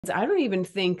I don't even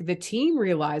think the team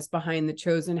realized behind The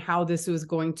Chosen how this was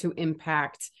going to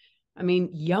impact, I mean,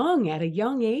 young at a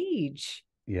young age.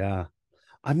 Yeah.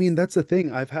 I mean, that's the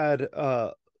thing. I've had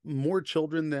more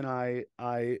children than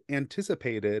I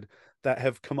anticipated that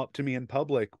have come up to me in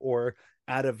public or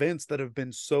at events that have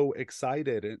been so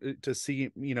excited to see,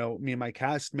 me and my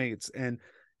castmates. And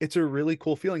it's a really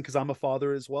cool feeling because I'm a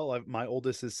father as well. My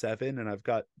oldest is 7 and I've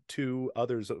got two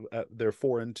others. They're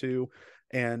 4 and 2.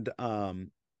 And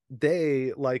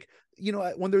they like,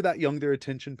 when they're that young, their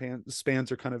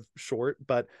spans are kind of short,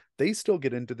 but they still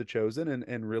get into The Chosen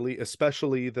and really,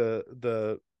 especially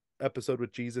the episode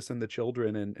with Jesus and the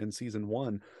children in season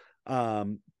 1.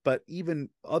 But even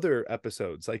other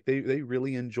episodes, like they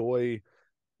really enjoy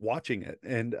watching it,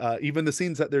 and even the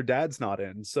scenes that their dad's not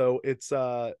in. So it's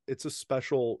a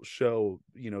special show,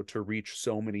 to reach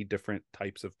so many different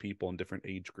types of people and different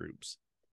age groups.